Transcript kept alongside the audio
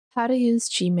How to use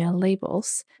Gmail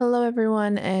labels. Hello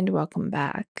everyone and welcome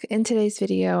back. In today's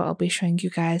video, I'll be showing you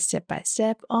guys step by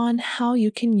step on how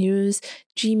you can use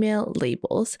Gmail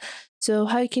labels. So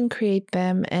how you can create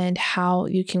them and how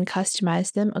you can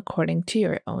customize them according to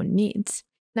your own needs.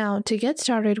 Now, to get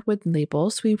started with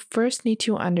labels, we first need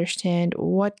to understand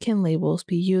what can labels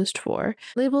be used for.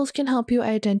 Labels can help you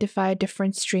identify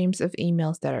different streams of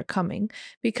emails that are coming,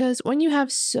 because when you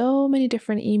have so many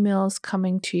different emails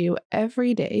coming to you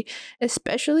every day,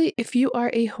 especially if you are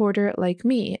a hoarder like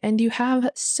me and you have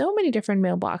so many different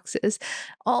mailboxes,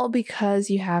 all because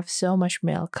you have so much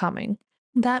mail coming.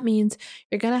 That means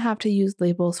you're going to have to use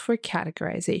labels for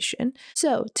categorization.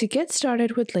 So, to get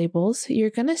started with labels, you're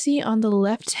going to see on the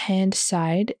left hand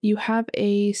side, you have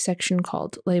a section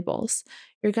called labels.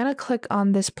 You're going to click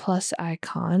on this plus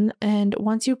icon, and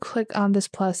once you click on this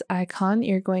plus icon,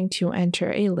 you're going to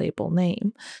enter a label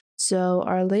name. So,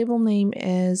 our label name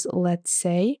is, let's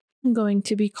say, going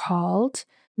to be called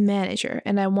manager,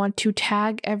 and I want to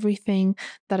tag everything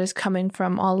that is coming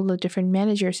from all of the different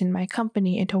managers in my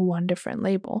company into one different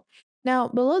label. Now,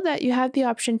 below that, you have the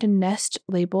option to nest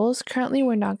labels. Currently,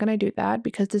 we're not going to do that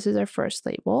because this is our first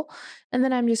label. And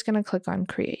then I'm just going to click on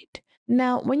create.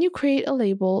 Now, when you create a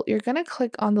label, you're going to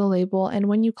click on the label. And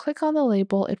when you click on the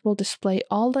label, it will display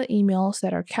all the emails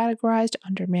that are categorized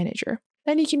under manager.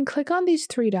 Then you can click on these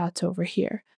three dots over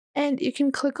here and you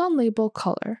can click on label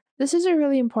color. This is a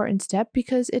really important step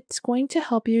because it's going to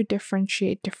help you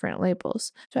differentiate different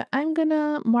labels. So I'm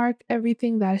gonna mark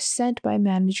everything that is sent by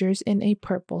managers in a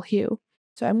purple hue.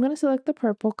 So I'm gonna select the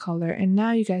purple color and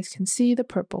now you guys can see the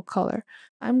purple color.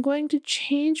 I'm going to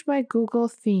change my Google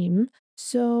theme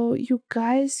so you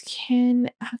guys can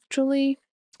actually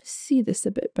see this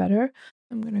a bit better.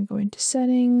 I'm gonna go into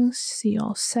settings, see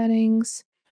all settings.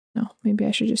 No, maybe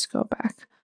I should just go back.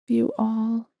 View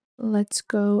all. Let's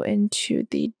go into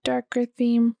the darker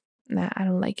theme. Nah, I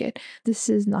don't like it. This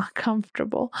is not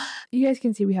comfortable. You guys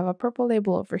can see we have a purple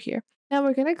label over here. Now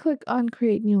we're going to click on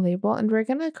create new label and we're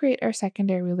going to create our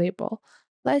secondary label.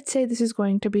 Let's say this is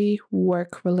going to be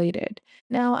work related.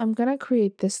 Now I'm going to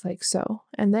create this like so.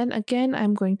 And then again,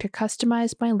 I'm going to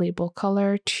customize my label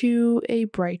color to a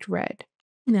bright red.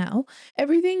 Now,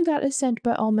 everything that is sent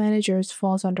by all managers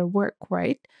falls under work,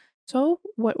 right? So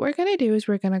what we're going to do is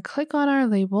we're going to click on our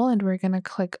label and we're going to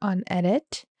click on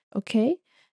edit, okay?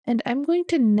 And I'm going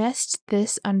to nest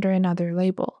this under another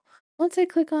label. Once I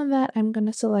click on that, I'm going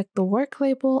to select the work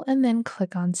label and then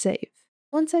click on save.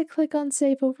 Once I click on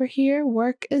save over here,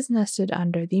 work is nested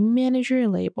under the manager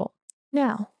label.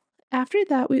 Now, after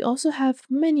that, we also have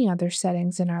many other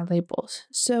settings in our labels.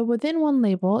 So within one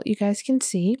label, you guys can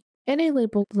see in a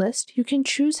label list, you can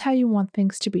choose how you want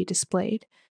things to be displayed.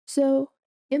 So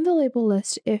in the label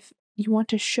list, if you want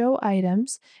to show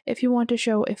items, if you want to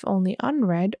show if only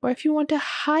unread, or if you want to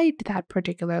hide that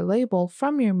particular label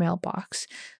from your mailbox,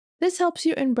 this helps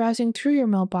you in browsing through your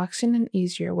mailbox in an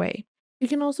easier way. You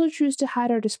can also choose to hide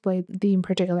or display the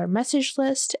particular message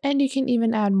list, and you can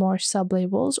even add more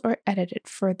sublabels or edit it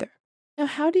further. Now,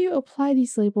 how do you apply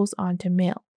these labels onto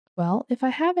mail? Well, if I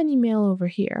have any mail over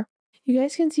here, you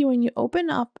guys can see when you open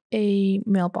up a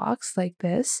mailbox like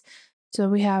this, so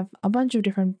we have a bunch of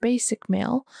different basic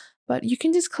mail, but you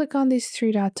can just click on these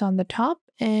three dots on the top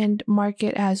and mark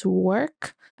it as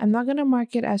work. I'm not going to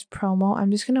mark it as promo,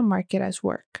 I'm just going to mark it as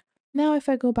work. Now, if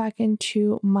I go back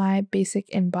into my basic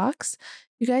inbox,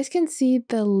 you guys can see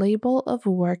the label of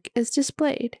work is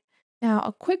displayed. Now,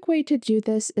 a quick way to do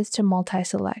this is to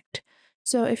multi-select.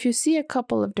 So if you see a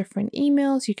couple of different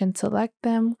emails, you can select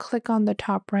them, click on the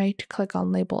top right, click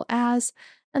on label as,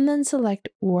 and then select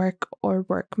work or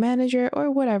work manager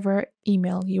or whatever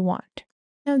email you want.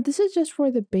 Now, this is just for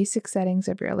the basic settings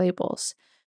of your labels.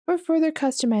 For further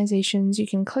customizations, you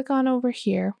can click on over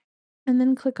here and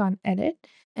then click on edit.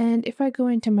 And if I go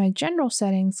into my general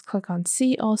settings, click on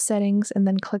see all settings and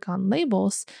then click on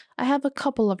labels, I have a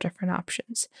couple of different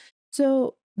options.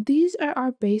 So these are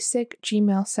our basic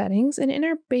Gmail settings. And in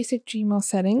our basic Gmail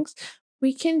settings,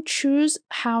 we can choose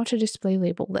how to display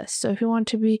label lists. So if you want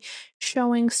to be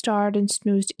showing starred and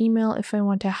snoozed email, if I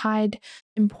want to hide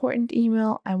important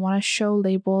email, I want to show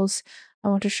labels. I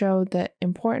want to show the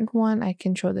important one. I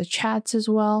can show the chats as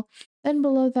well. Then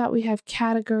below that, we have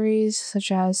categories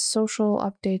such as social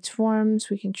updates forms.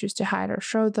 We can choose to hide or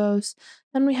show those.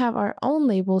 Then we have our own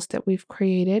labels that we've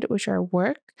created, which are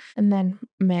work and then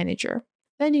manager.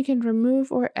 Then you can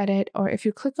remove or edit, or if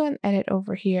you click on edit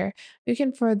over here, you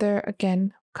can further,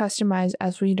 again, customize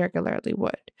as we regularly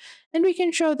would. And we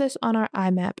can show this on our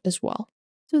IMAP as well.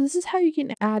 So this is how you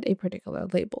can add a particular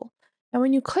label. And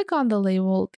when you click on the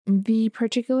label, the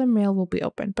particular mail will be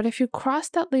open. But if you cross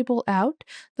that label out,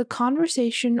 the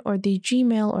conversation or the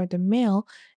Gmail or the mail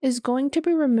is going to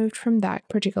be removed from that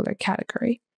particular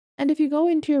category. And if you go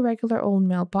into your regular old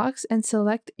mailbox and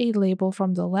select a label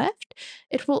from the left,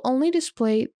 it will only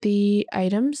display the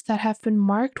items that have been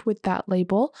marked with that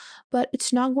label, but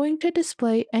it's not going to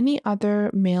display any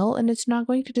other mail and it's not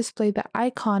going to display the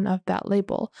icon of that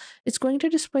label. It's going to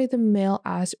display the mail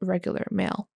as regular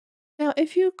mail. Now,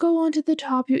 if you go onto the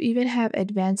top, you even have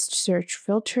advanced search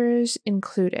filters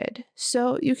included.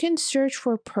 So you can search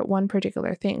for one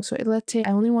particular thing. So let's say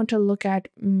I only want to look at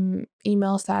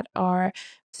emails that are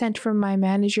sent from my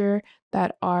manager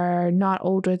that are not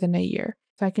older than a year.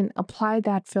 So I can apply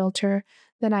that filter.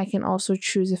 Then I can also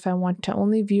choose if I want to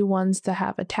only view ones that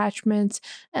have attachments,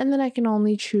 and then I can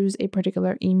only choose a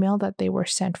particular email that they were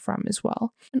sent from as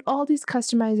well. And all these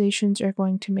customizations are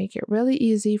going to make it really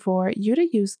easy for you to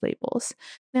use labels.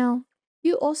 Now,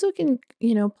 you also can,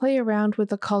 play around with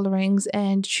the colorings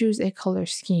and choose a color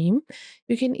scheme.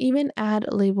 You can even add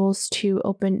labels to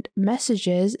open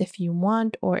messages if you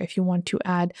want, or if you want to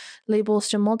add labels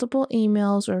to multiple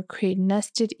emails or create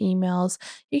nested emails,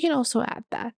 you can also add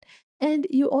that. And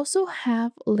you also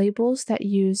have labels that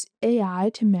use AI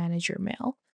to manage your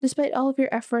mail. Despite all of your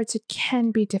efforts, it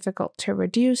can be difficult to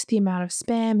reduce the amount of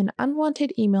spam and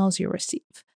unwanted emails you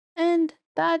receive. And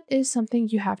that is something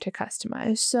you have to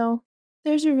customize. So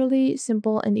there's a really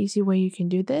simple and easy way you can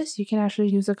do this. You can actually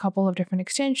use a couple of different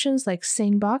extensions like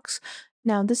SaneBox.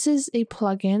 Now, this is a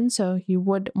plugin, so you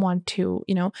would want to,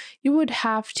 you would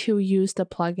have to use the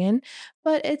plugin,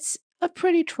 but it's a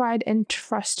pretty tried and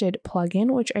trusted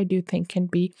plugin, which I do think can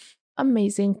be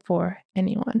amazing for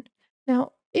anyone.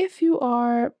 Now, if you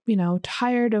are,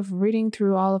 tired of reading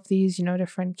through all of these,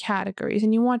 different categories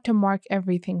and you want to mark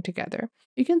everything together,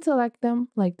 you can select them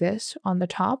like this on the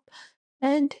top,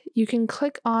 and you can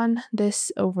click on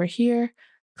this over here,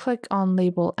 click on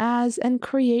label as, and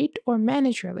create or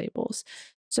manage your labels.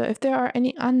 So if there are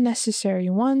any unnecessary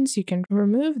ones, you can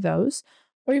remove those,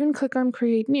 or even click on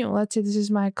create new. Let's say this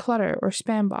is my clutter or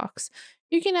spam box.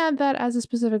 You can add that as a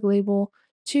specific label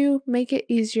to make it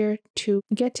easier to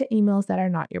get to emails that are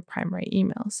not your primary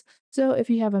emails. So if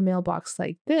you have a mailbox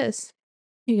like this,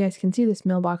 you guys can see this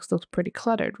mailbox looks pretty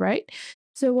cluttered, right?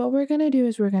 So what we're going to do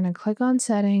is we're going to click on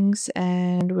settings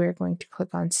and we're going to click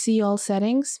on see all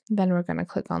settings. Then we're going to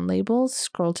click on labels,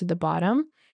 scroll to the bottom,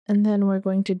 and then we're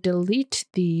going to delete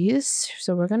these.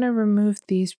 So we're going to remove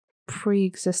these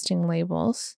pre-existing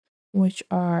labels, which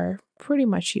are pretty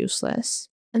much useless.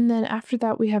 And then after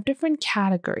that, we have different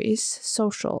categories: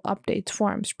 social, updates,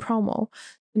 forums, promo.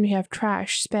 Then we have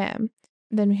trash, spam.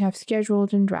 Then we have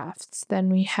scheduled and drafts. Then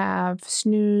we have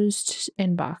snoozed,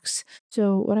 inbox.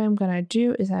 So what I'm going to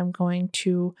do is I'm going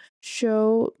to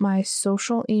show my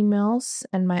social emails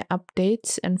and my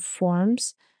updates and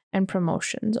forms and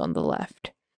promotions on the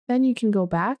left. Then you can go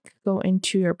back, go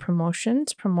into your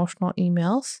promotions, promotional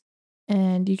emails,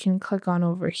 and you can click on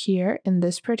over here in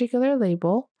this particular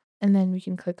label, and then we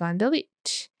can click on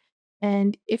delete.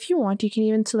 And if you want, you can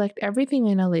even select everything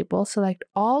in a label, select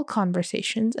all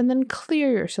conversations, and then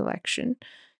clear your selection.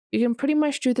 You can pretty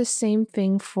much do the same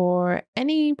thing for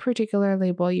any particular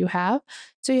label you have.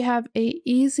 So you have a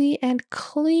easy and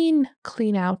clean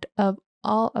out of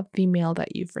all of the mail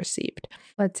that you've received.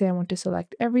 Let's say I want to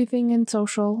select everything in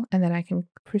social, and then I can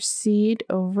proceed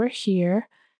over here.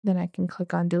 Then I can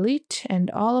click on delete, and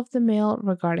all of the mail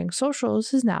regarding socials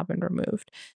has now been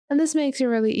removed. And this makes it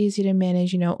really easy to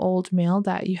manage, old mail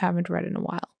that you haven't read in a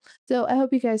while. So I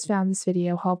hope you guys found this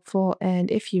video helpful. And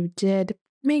if you did,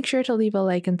 make sure to leave a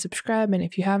like and subscribe. And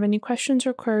if you have any questions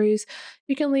or queries,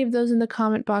 you can leave those in the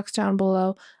comment box down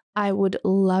below. I would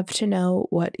love to know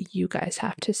what you guys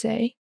have to say.